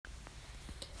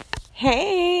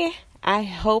Hey, I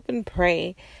hope and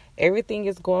pray everything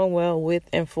is going well with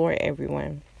and for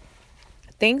everyone.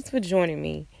 Thanks for joining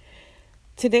me.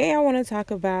 Today I want to talk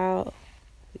about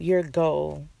your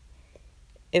goal.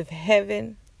 If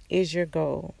heaven is your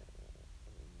goal,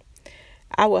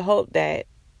 I would hope that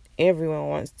everyone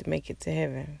wants to make it to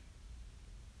heaven.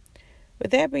 With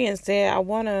that being said, I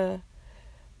want to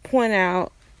point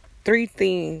out three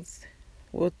verses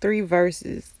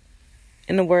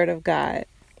in the Word of God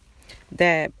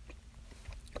that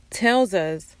tells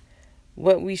us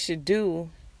what we should do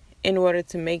in order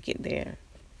to make it there.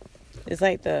 It's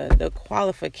like the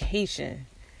qualification,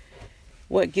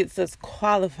 what gets us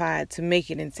qualified to make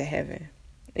it into heaven.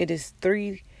 It is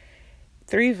three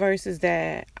verses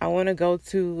that I want to go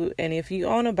to, and if you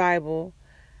own a Bible,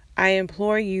 I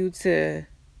implore you to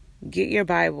get your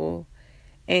Bible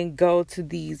and go to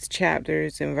these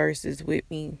chapters and verses with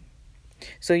me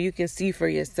so you can see for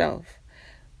yourself.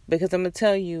 Because I'm going to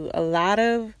tell you, a lot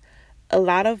of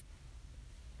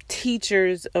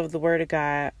teachers of the Word of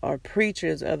God or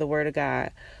preachers of the Word of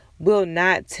God will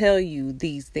not tell you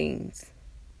these things.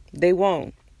 They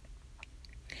won't.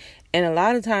 And a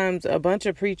lot of times, a bunch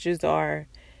of preachers are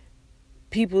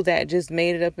people that just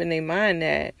made it up in their mind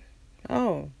that,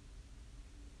 oh,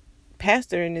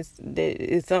 pastoring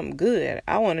is something good.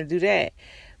 I want to do that.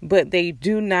 But they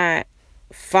do not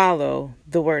follow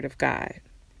the Word of God.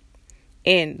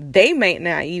 And they may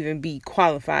not even be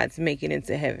qualified to make it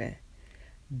into heaven.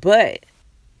 But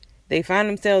they find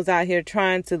themselves out here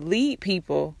trying to lead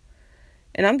people.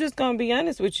 And I'm just going to be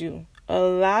honest with you. A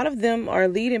lot of them are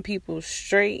leading people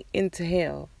straight into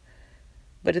hell.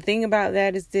 But the thing about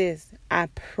that is this. I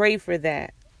pray for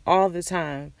that all the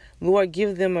time. Lord,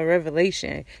 give them a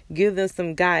revelation. Give them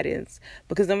some guidance.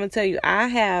 Because I'm going to tell you, I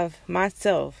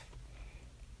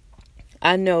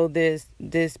know this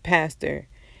pastor.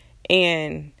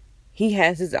 And he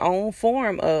has his own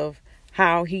form of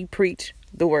how he preached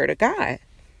the Word of God.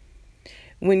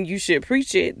 When you should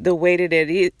preach it the way that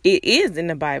it is in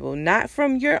the Bible, not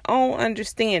from your own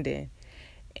understanding.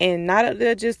 And not up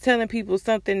there just telling people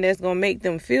something that's going to make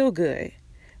them feel good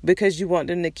because you want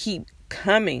them to keep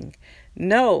coming.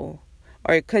 No.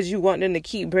 Or because you want them to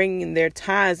keep bringing their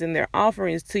tithes and their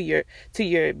offerings to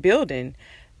your building.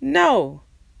 No.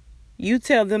 You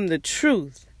tell them the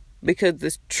truth. Because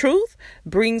the truth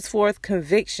brings forth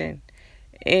conviction.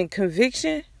 And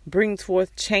conviction brings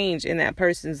forth change in that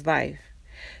person's life.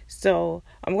 So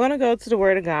I'm going to go to the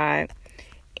Word of God.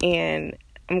 And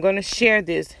I'm going to share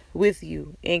this with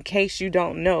you in case you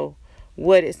don't know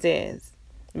what it says.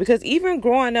 Because even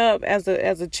growing up as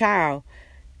a child,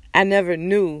 I never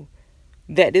knew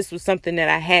that this was something that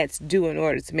I had to do in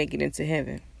order to make it into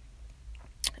heaven.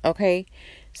 Okay?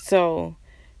 So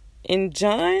in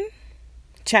John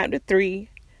chapter 3,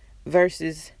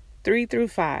 verses 3 through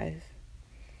 5,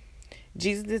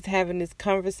 Jesus is having this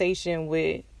conversation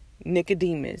with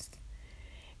Nicodemus.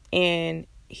 And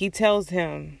he tells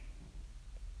him,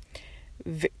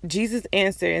 Jesus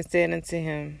answered and said unto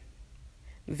him,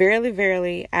 Verily,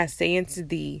 verily, I say unto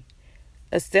thee,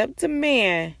 except a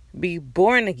man be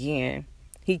born again,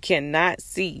 he cannot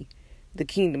see the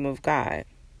kingdom of God.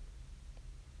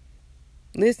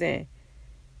 Listen,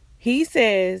 he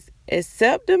says,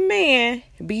 except a man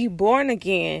be born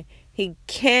again, he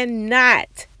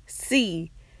cannot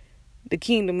see the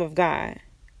kingdom of God.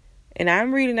 And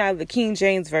I'm reading out of the King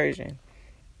James Version.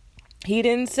 He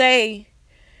didn't say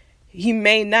he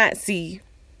may not see.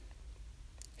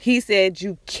 He said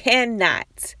you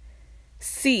cannot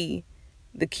see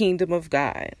the kingdom of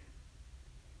God.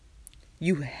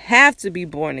 You have to be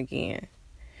born again.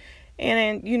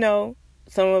 And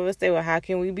some of us say, well, how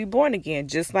can we be born again?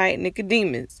 Just like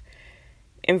Nicodemus.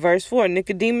 In verse 4,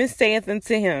 Nicodemus saith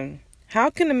unto him, How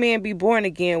can a man be born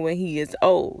again when he is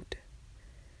old?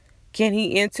 Can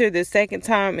he enter the second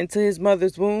time into his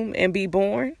mother's womb and be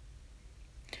born?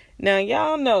 Now,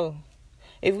 y'all know,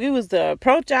 if we was to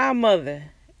approach our mother,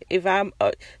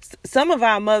 some of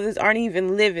our mothers aren't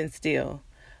even living still.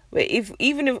 But if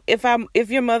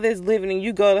your mother is living and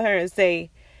you go to her and say,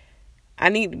 I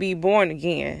need to be born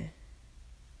again,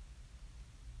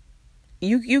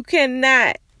 you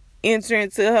cannot enter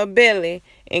into her belly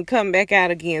and come back out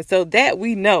again. So that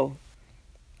we know.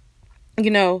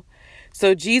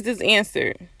 So Jesus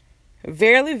answered,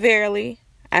 Verily, verily,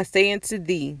 I say unto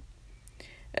thee,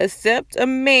 except a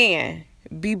man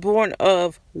be born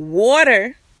of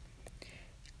water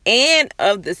and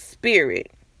of the Spirit,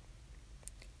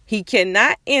 he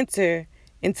cannot enter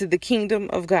into the kingdom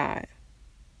of God.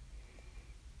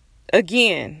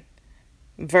 Again,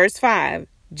 verse 5,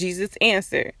 Jesus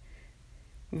answered,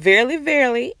 Verily,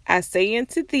 verily, I say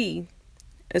unto thee,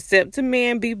 except a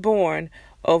man be born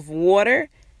of water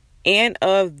and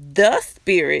of the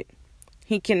Spirit,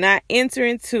 he cannot enter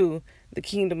into the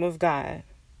kingdom of God.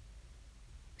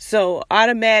 So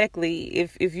automatically,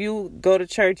 if you go to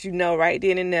church, you know right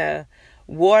then and there,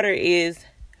 water is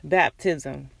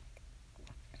baptism.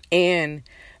 And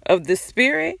of the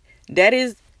Spirit, that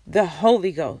is the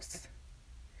Holy Ghost.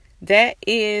 That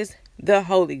is the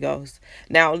Holy Ghost.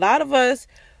 Now, a lot of us,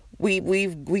 we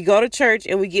go to church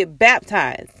and we get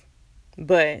baptized,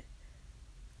 but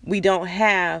we don't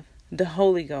have the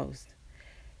Holy Ghost.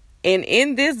 And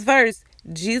in this verse,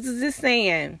 Jesus is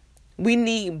saying we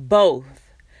need both.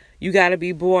 You got to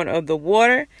be born of the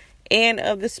water and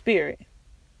of the Spirit.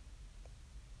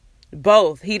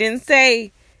 Both. He didn't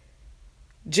say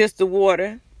just the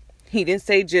water. He didn't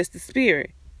say just the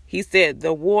Spirit. He said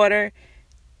the water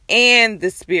and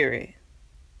the Spirit.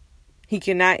 He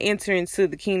cannot enter into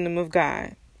the kingdom of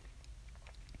God.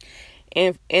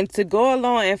 And to go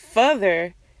along and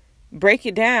further break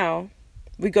it down,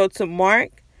 we go to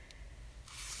Mark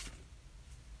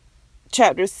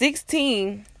chapter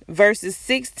 16, verses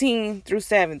 16 through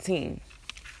 17.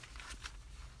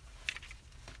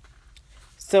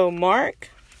 So Mark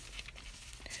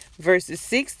verses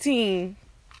 16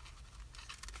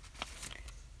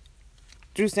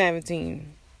 through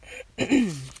 17.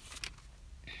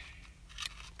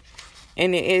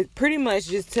 And it pretty much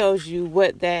just tells you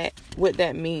what that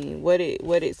means, what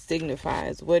it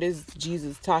signifies. What is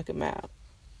Jesus talking about?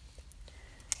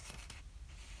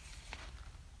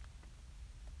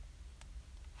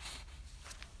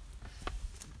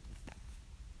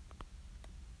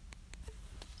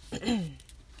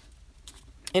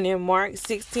 And in Mark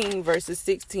 16, verses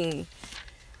 16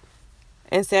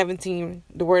 and 17,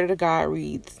 the word of the God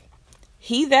reads,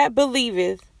 "He that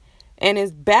believeth and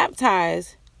is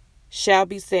baptized shall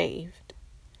be saved,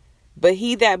 but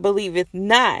he that believeth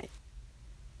not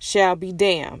shall be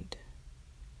damned."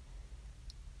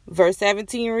 Verse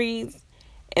 17 reads,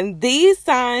 "And these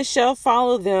signs shall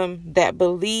follow them that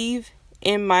believe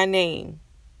in my name.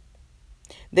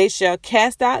 They shall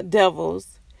cast out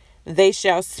devils. They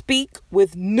shall speak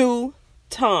with new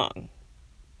tongue."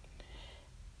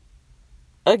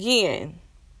 Again,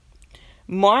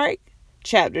 Mark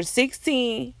chapter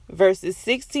 16, verses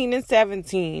 16 and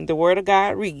 17, the word of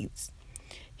God reads,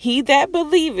 "He that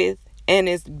believeth and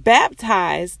is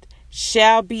baptized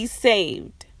shall be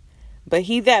saved, but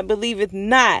he that believeth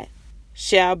not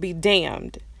shall be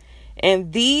damned.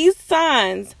 And these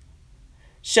signs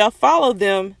shall follow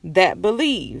them that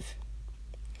believe.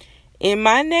 In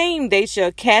my name they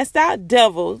shall cast out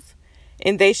devils,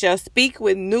 and they shall speak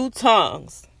with new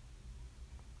tongues."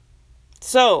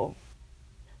 So,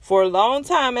 for a long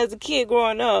time as a kid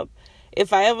growing up,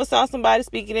 if I ever saw somebody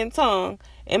speaking in tongue,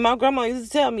 and my grandma used to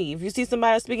tell me, if you see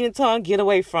somebody speaking in tongue, get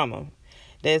away from them.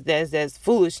 That's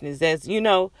foolishness.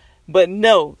 But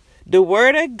no, the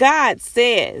word of God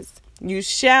says you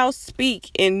shall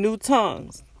speak in new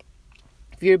tongues.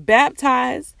 If you're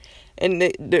baptized, and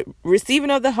the receiving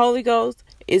of the Holy Ghost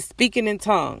is speaking in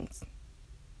tongues.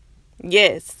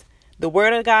 Yes, the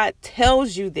word of God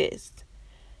tells you this.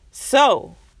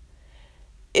 So,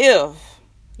 if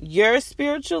your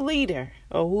spiritual leader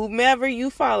or whomever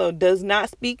you follow does not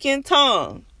speak in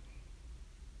tongues,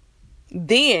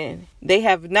 then they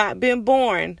have not been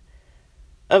born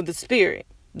of the Spirit.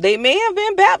 They may have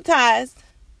been baptized,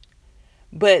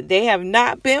 but they have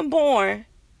not been born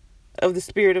of the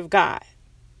Spirit of God,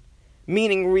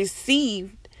 meaning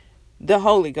received the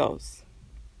Holy Ghost.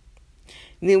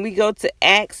 And then we go to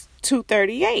Acts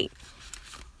 2:38.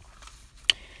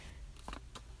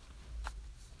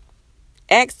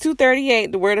 Acts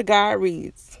 2:38, the word of God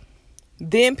reads,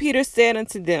 "Then Peter said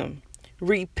unto them,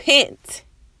 Repent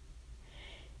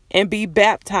and be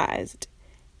baptized,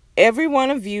 every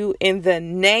one of you, in the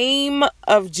name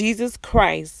of Jesus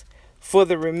Christ, for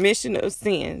the remission of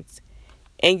sins,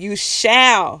 and you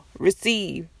shall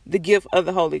receive the gift of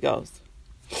the Holy Ghost."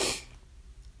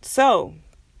 So,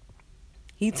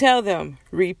 he tell them,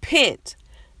 repent.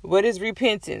 What is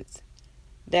repentance?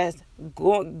 That's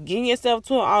getting yourself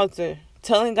to an altar,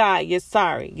 telling God you're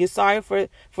sorry. You're sorry for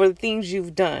the things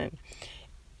you've done.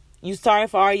 You're sorry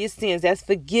for all your sins. That's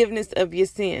forgiveness of your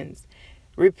sins.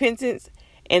 Repentance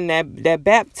and that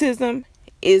baptism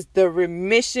is the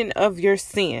remission of your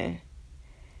sin.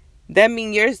 That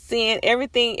means your sin, every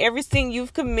sin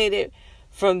you've committed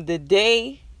from the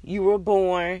day you were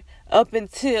born up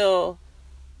until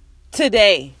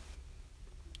today,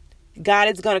 God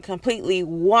is going to completely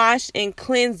wash and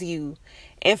cleanse you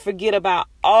and forget about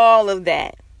all of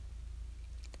that.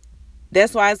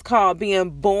 That's why it's called being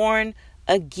born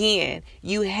again.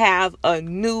 You have a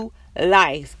new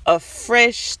life, a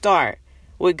fresh start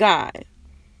with God.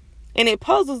 And it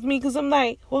puzzles me because I'm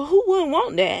like, well, who wouldn't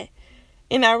want that?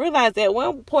 And I realized at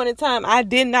one point in time, I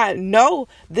did not know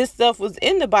this stuff was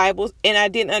in the Bible and I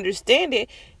didn't understand it.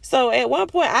 So at one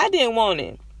point, I didn't want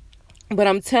it. But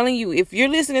I'm telling you, if you're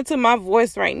listening to my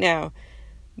voice right now,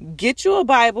 get you a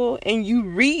Bible and you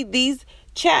read these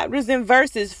chapters and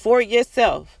verses for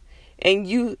yourself. And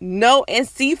you know and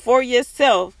see for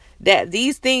yourself that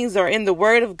these things are in the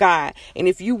Word of God. And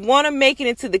if you want to make it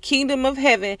into the kingdom of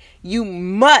heaven, you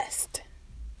must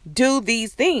do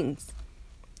these things.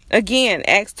 Again,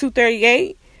 Acts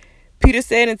 2:38, Peter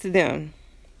said unto them,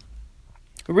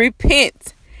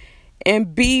 repent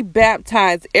and be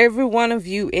baptized, every one of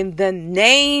you, in the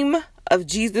name of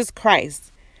Jesus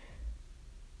Christ.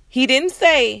 He didn't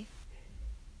say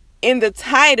in the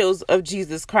titles of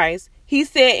Jesus Christ. He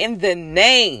said in the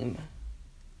name.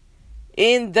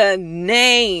 In the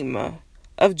name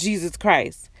of Jesus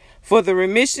Christ, for the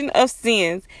remission of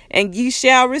sins, and ye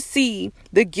shall receive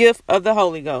the gift of the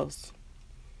Holy Ghost.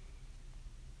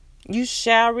 You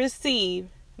shall receive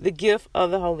the gift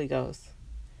of the Holy Ghost.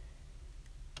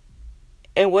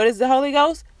 And what is the Holy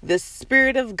Ghost? The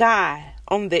Spirit of God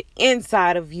on the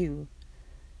inside of you.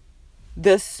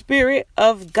 The Spirit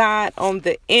of God on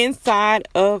the inside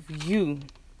of you.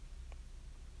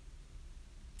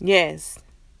 Yes.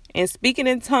 And speaking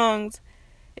in tongues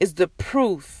is the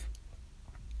proof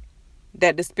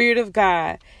that the Spirit of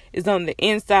God is on the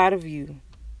inside of you.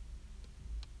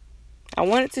 I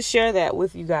wanted to share that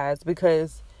with you guys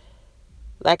because,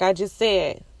 like I just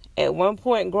said, at one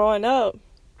point growing up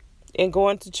and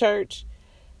going to church,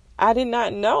 I did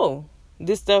not know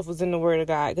this stuff was in the Word of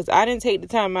God because I didn't take the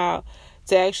time out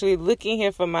to actually look in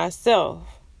here for myself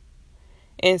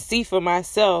and see for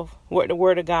myself what the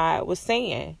Word of God was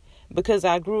saying. Because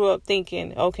I grew up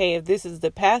thinking, okay, if this is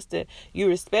the pastor, you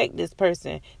respect this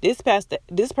person. This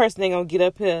person ain't gonna get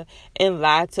up here and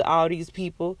lie to all these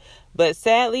people. But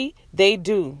sadly, they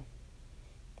do.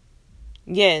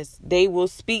 Yes, they will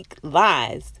speak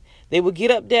lies. They will get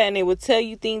up there and they will tell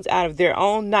you things out of their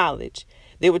own knowledge.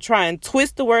 They will try and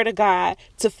twist the Word of God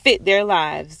to fit their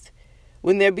lives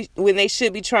when they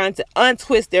should be trying to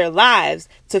untwist their lives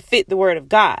to fit the Word of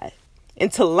God. And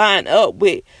to line up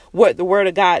with what the Word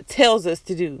of God tells us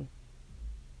to do.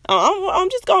 I'm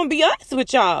just going to be honest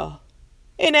with y'all.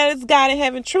 And that is God in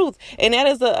heaven truth. And that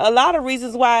is a lot of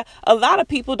reasons why a lot of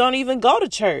people don't even go to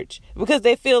church. Because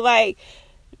they feel like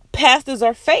pastors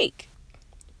are fake.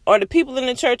 Or the people in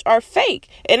the church are fake.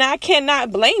 And I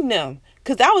cannot blame them.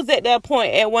 Because I was at that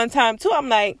point at one time too. I'm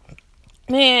like,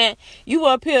 man, you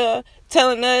up here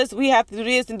telling us we have to do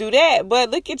this and do that.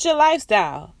 But look at your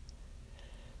lifestyle.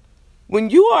 When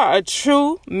you are a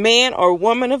true man or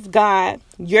woman of God,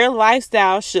 your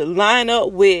lifestyle should line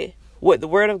up with what the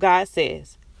Word of God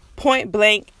says. Point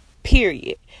blank,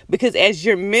 period. Because as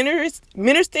you're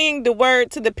ministering the Word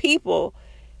to the people,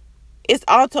 it's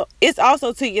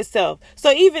also to yourself. So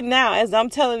even now, as I'm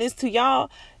telling this to y'all,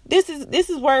 this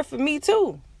is word for me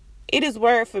too. It is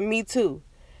word for me too.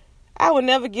 I will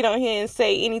never get on here and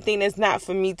say anything that's not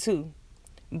for me too.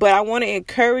 But I want to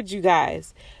encourage you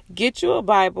guys. Get you a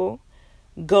Bible.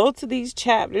 Go to these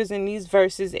chapters and these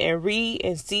verses and read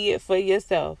and see it for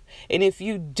yourself. And if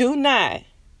you do not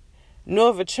know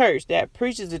of a church that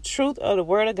preaches the truth of the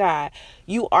Word of God,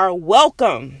 you are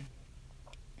welcome.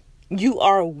 You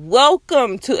are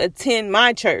welcome to attend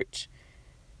my church.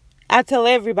 I tell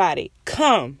everybody,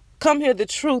 come hear the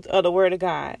truth of the Word of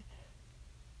God.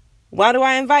 Why do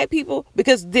I invite people?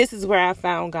 Because this is where I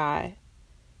found God.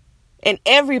 And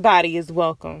everybody is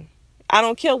welcome. I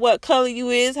don't care what color you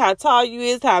is, how tall you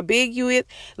is, how big you is.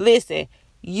 Listen,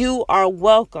 you are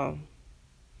welcome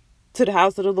to the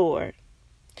house of the Lord.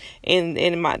 And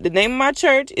the name of my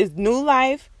church is New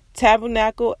Life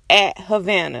Tabernacle at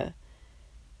Havana.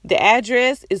 The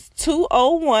address is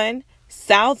 201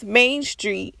 South Main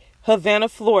Street, Havana,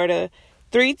 Florida,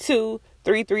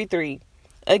 32333.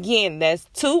 Again, that's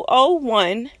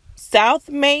 201 South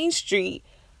Main Street,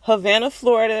 Havana,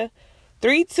 Florida,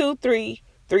 32333.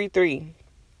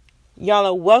 Y'all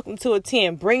are welcome to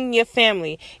attend. Bring your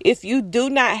family. If you do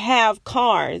not have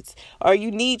cars or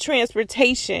you need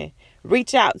transportation,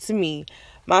 reach out to me.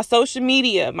 My social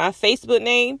media, my Facebook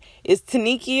name is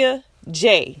Tanikkia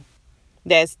J.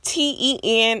 That's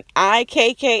TENIKKIA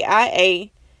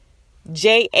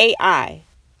JAI.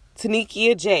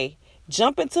 Tanikkia J.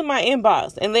 Jump into my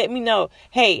inbox and let me know,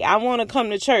 hey, I want to come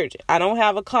to church. I don't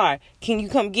have a car. Can you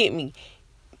come get me?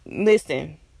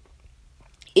 Listen.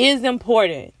 Is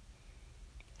important.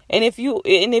 And if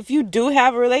you do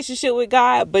have a relationship with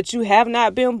God, but you have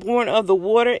not been born of the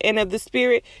water and of the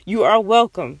Spirit, you are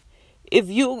welcome. If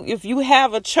you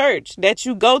have a church that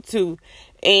you go to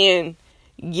and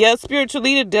your spiritual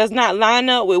leader does not line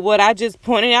up with what I just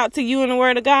pointed out to you in the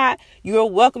Word of God, you're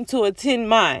welcome to attend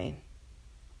mine.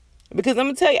 Because I'm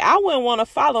going to tell you, I wouldn't want to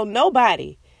follow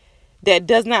nobody that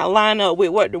does not line up with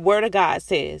what the Word of God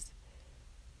says.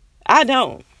 I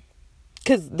don't.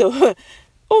 Because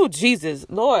Jesus,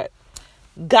 Lord,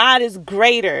 God is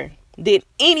greater than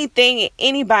anything and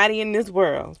anybody in this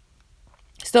world.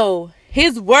 So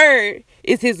His word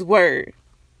is His word.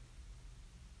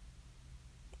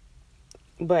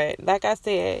 But like I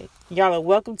said, y'all are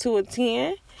welcome to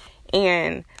attend.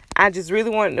 And I just really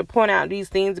wanted to point out these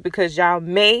things because y'all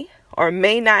may or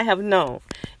may not have known.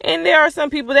 And there are some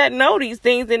people that know these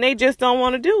things and they just don't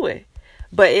want to do it.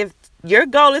 But if your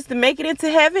goal is to make it into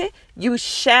heaven, you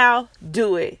shall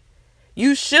do it.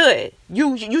 You should.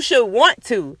 You should want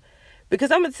to. Because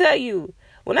I'm going to tell you,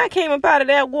 when I came up out of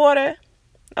that water,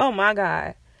 oh my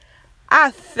God,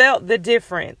 I felt the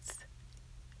difference.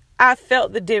 I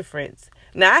felt the difference.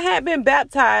 Now, I had been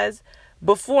baptized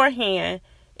beforehand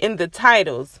in the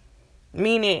titles,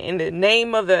 meaning in the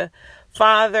name of the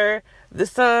Father, the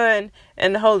Son,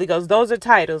 and the Holy Ghost. Those are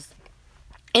titles.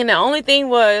 And the only thing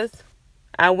was,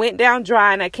 I went down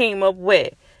dry and I came up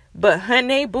wet. But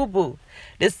honey, boo-boo,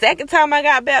 the second time I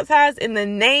got baptized in the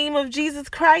name of Jesus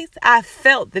Christ, I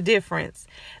felt the difference.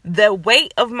 The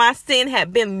weight of my sin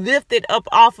had been lifted up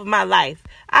off of my life.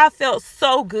 I felt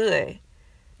so good.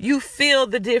 You feel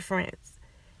the difference.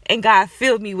 And God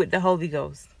filled me with the Holy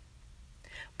Ghost.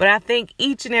 But I thank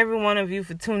each and every one of you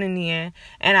for tuning in.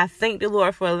 And I thank the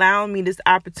Lord for allowing me this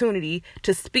opportunity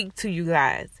to speak to you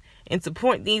guys and to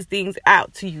point these things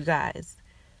out to you guys.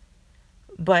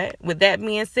 But with that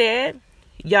being said,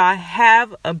 y'all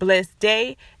have a blessed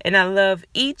day. And I love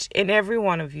each and every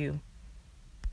one of you.